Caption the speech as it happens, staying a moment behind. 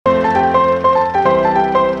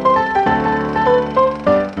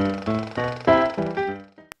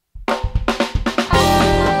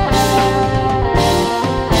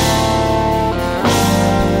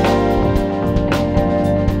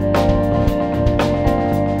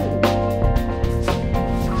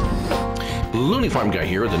Farm Guy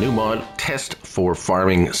here with a new mod, Test for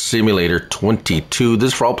Farming Simulator 22.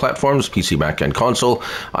 This is for all platforms, PC, Mac, and console.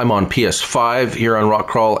 I'm on PS5 here on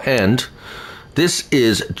Rockcrawl, and this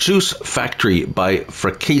is Juice Factory by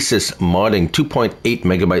Fra-Cassés Modding, 2.8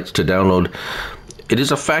 megabytes to download. It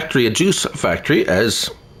is a juice factory, as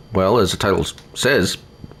well as the title says.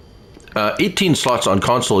 18 slots on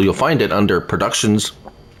console. You'll find it under Productions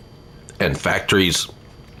and Factories.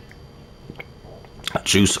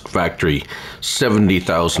 Juice Factory,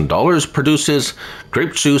 $70,000, produces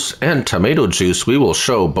grape juice and tomato juice. We will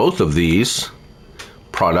show both of these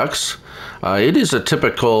products. It is a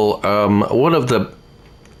typical one of the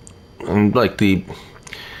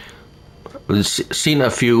seen a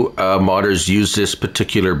few modders use this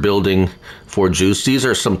particular building for juice. These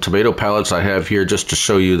are some tomato pallets I have here just to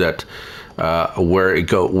show you that where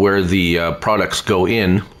the products go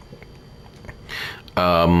in.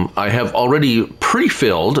 I have already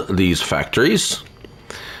pre-filled these factories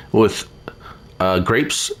with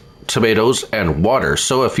grapes, tomatoes, and water.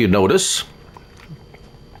 So if you notice,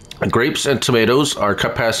 grapes and tomatoes are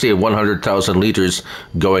capacity of 100,000 liters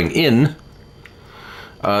going in.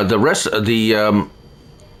 The rest of the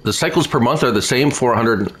cycles per month are the same,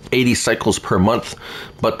 480 cycles per month,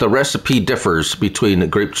 but the recipe differs between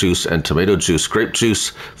grape juice and tomato juice. Grape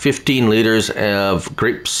juice, 15 liters of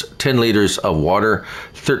grapes, 10 liters of water,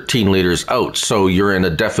 13 liters out. So you're in a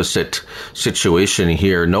deficit situation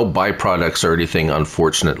here. No byproducts or anything,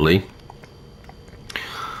 unfortunately.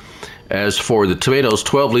 As for the tomatoes,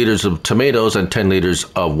 12 liters of tomatoes and 10 liters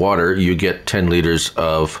of water. You get 10 liters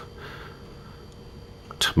of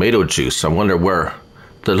tomato juice. I wonder where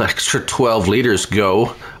the extra 12 liters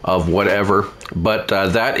go of whatever, but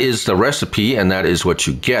that is the recipe and that is what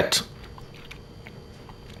you get.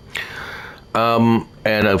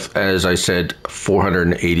 As I said,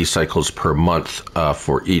 480 cycles per month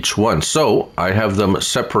for each one. So I have them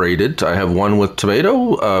separated. I have one with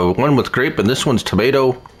tomato, one with grape, and this one's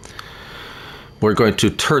tomato. We're going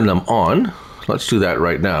to turn them on. Let's do that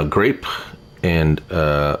right now. Grape and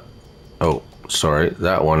sorry,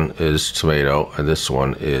 that one is tomato, and this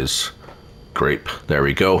one is grape. There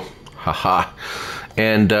we go. Haha.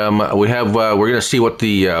 And we're going to see what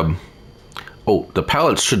the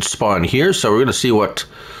pallets should spawn here. So we're going to see what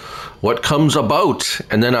comes about,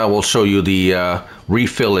 and then I will show you the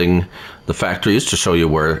refilling the factories to show you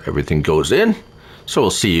where everything goes in. So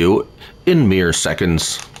we'll see you in mere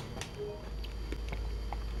seconds.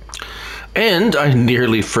 And I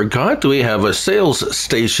nearly forgot, we have a sales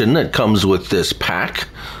station that comes with this pack.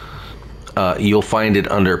 You'll find it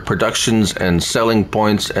under Productions and Selling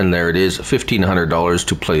Points, and there it is, $1,500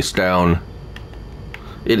 to place down.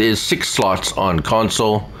 It is 6 slots on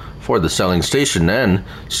console for the selling station then.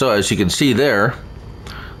 So as you can see there,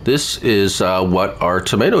 this is what our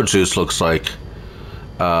tomato juice looks like.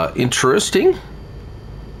 Interesting.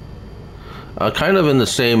 Kind of in the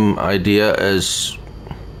same idea as,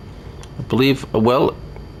 I believe, well,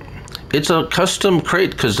 it's a custom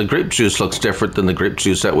crate because the grape juice looks different than the grape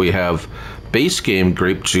juice that we have. Base game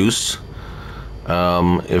grape juice.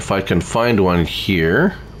 If I can find one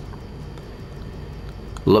here.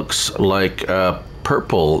 Looks like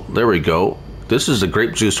purple. There we go. This is the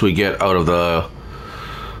grape juice we get out of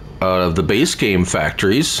the base game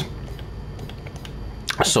factories.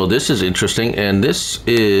 So this is interesting, and this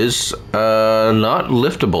is not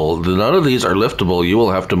liftable. None of these are liftable. You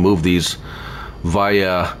will have to move these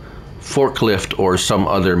via forklift or some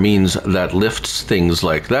other means that lifts things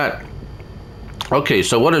like that. Okay,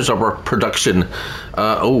 so what is our production?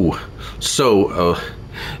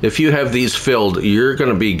 If you have these filled, you're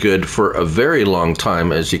going to be good for a very long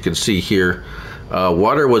time. As you can see here,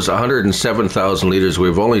 water was 107,000 liters.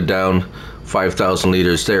 We've only down 5,000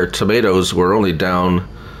 liters there. Tomatoes were only down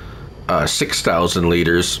 6,000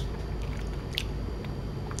 liters,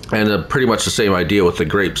 and pretty much the same idea with the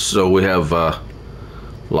grapes. So we have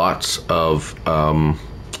lots of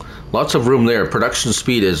room there. Production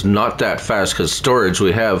speed is not that fast because storage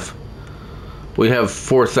we have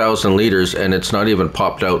 4,000 liters, and it's not even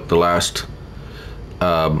popped out the last.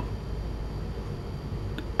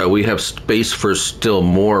 We have space for still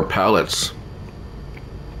more pallets.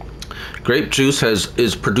 Grape juice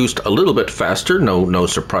is produced a little bit faster, no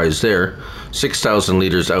surprise there. 6,000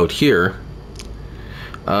 liters out here.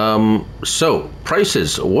 So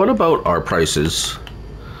prices, what about our prices?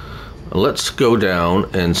 Let's go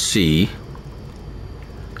down and see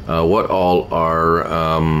what all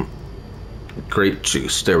our grape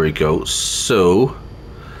juice. There we go. So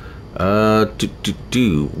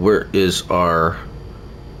where is our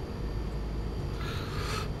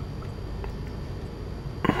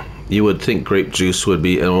You would think grape juice would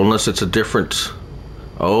be, unless it's a different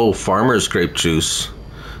Oh, farmer's grape juice.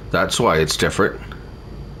 That's why it's different.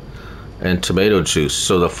 And tomato juice.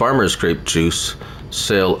 So the farmer's grape juice,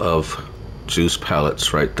 sale of juice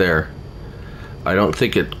pallets right there. I don't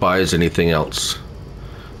think it buys anything else.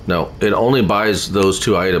 No, it only buys those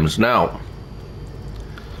two items. Now,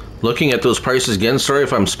 looking at those prices again, sorry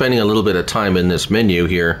if I'm spending a little bit of time in this menu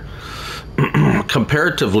here.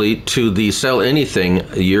 Comparatively to the sell anything,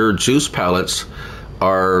 your juice pallets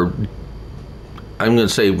are, I'm going to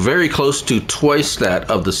say, very close to twice that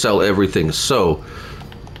of the sell everything. So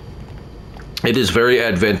it is very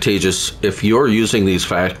advantageous if you're using these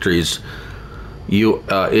factories.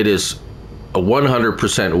 It is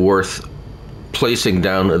 100% worth placing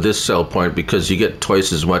down this sell point because you get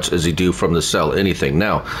twice as much as you do from the sell anything.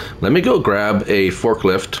 Now, let me go grab a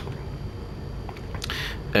forklift,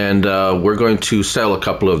 and we're going to sell a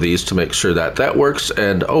couple of these to make sure that that works.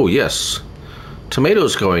 And oh yes,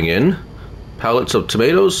 tomatoes going in, pallets of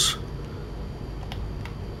tomatoes.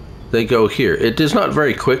 They go here. It is not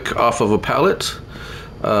very quick off of a pallet,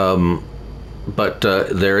 but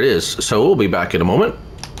there it is. So we'll be back in a moment.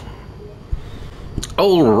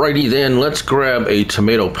 Alrighty then, let's grab a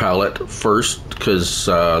tomato pallet first, because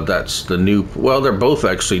that's the new, well, they're both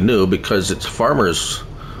actually new because it's farmer's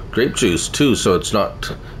grape juice too, so it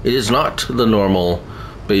is not the normal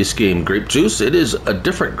base game grape juice, it is a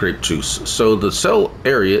different grape juice. So the sell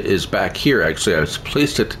area is back here. Actually, I've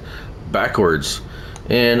placed it backwards,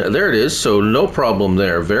 and there it is, so no problem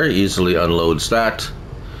there. Very easily unloads that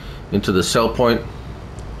into the sell point.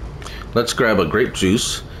 Let's grab a grape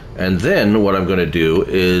juice. And then what I'm going to do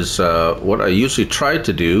is what I usually try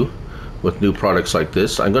to do with new products like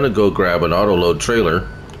this. I'm going to go grab an auto load trailer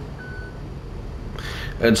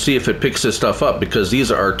and see if it picks this stuff up, because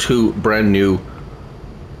these are two brand new.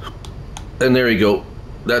 And there you go.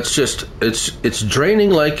 That's just, it's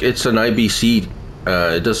draining like it's an IBC.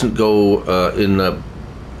 It doesn't go in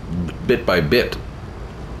bit by bit.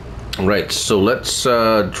 Right, so let's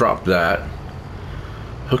drop that.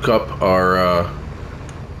 Hook up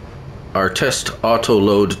our test auto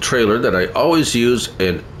load trailer that I always use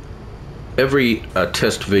in every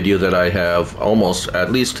test video that I have, almost,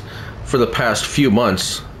 at least for the past few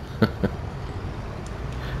months.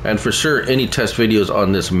 And for sure any test videos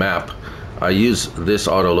on this map, I use this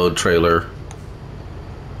auto load trailer.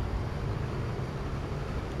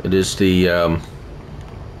 It is the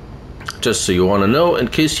just so you want to know, in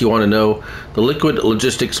case you want to know, the Liquid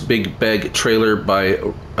Logistics Big Bag Trailer by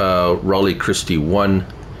Raleigh Christie 1.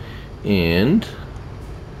 And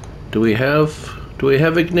do we have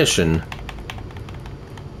ignition?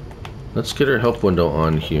 Let's get our help window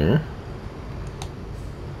on here.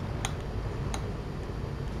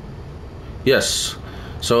 Yes,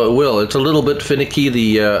 so it will. It's a little bit finicky,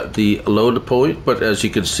 the load point, but as you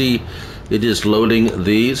can see, it is loading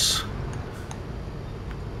these.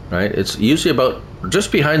 Right, it's usually about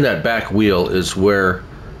just behind that back wheel is where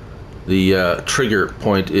the trigger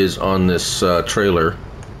point is on this trailer.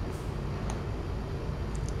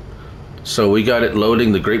 So we got it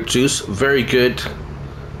loading the grape juice. Very good.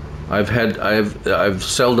 I've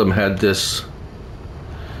seldom had this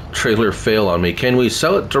trailer fail on me. Can we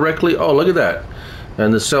sell it directly? Oh, look at that.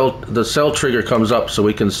 And the sell trigger comes up, so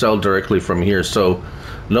we can sell directly from here. So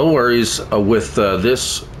no worries with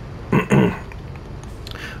this.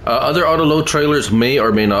 Other auto load trailers may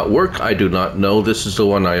or may not work. I do not know. This is the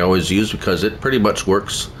one I always use because it pretty much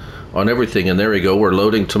works on everything. And there we go. We're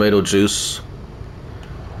loading tomato juice.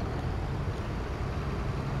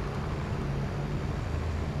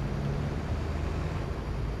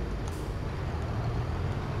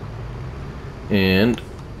 And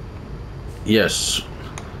yes,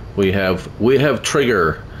 we have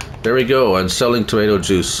trigger. There we go, on selling tomato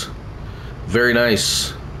juice. Very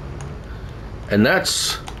nice. And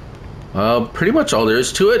that's pretty much all there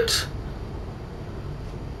is to it.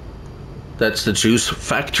 That's the Juice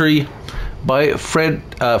Factory by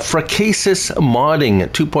Fra-Cassés Modding.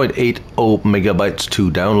 2.80 megabytes to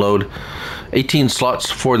download. 18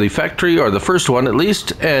 slots for the factory, or the first one at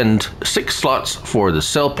least, and 6 slots for the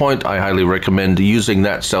sell point. I highly recommend using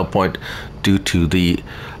that sell point due to the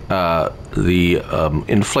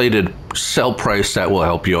inflated sell price. That will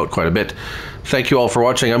help you out quite a bit. Thank you all for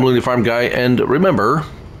watching. I'm Looney Farm Guy, and remember,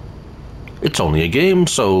 it's only a game,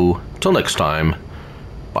 so till next time,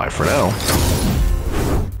 bye for now.